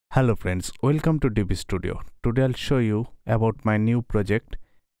Hello friends, welcome to DB Studio. Today I'll show you about my new project.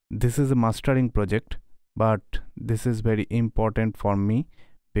 This is a mastering project, but this is very important for me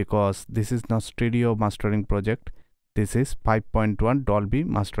because this is not stereo mastering project. This is 5.1 Dolby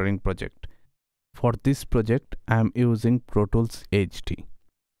mastering project. For this project I am using Pro Tools HD.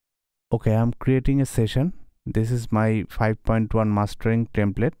 Okay, I am creating a session. This is my 5.1 mastering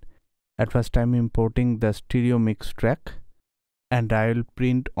template. At first I am importing the stereo mix track and I will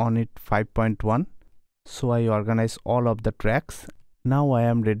print on it 5.1. So I organize all of the tracks. Now I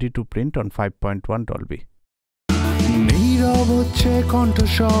am ready to print on 5.1 Dolby. নীরব হচ্ছে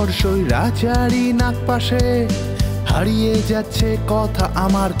কণ্ঠস্বর স্বৈরাচারী নাগপাশে হারিয়ে যাচ্ছে কথা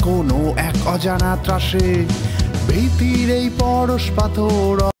আমার কোনো এক অজানা ত্রাসে ভীতির এই পরশ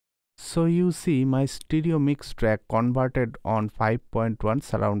পাথর. So you see my stereo mix track converted on 5.1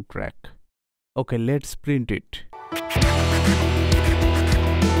 surround track. Okay, let's print it.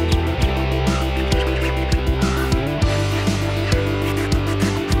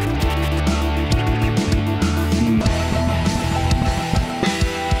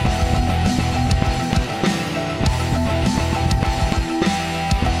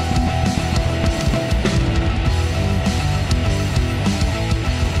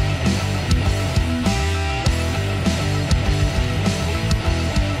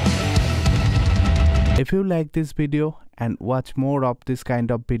 If you like this video and watch more of this kind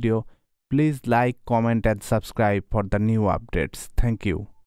of video, please like, comment and subscribe for the new updates. Thank you.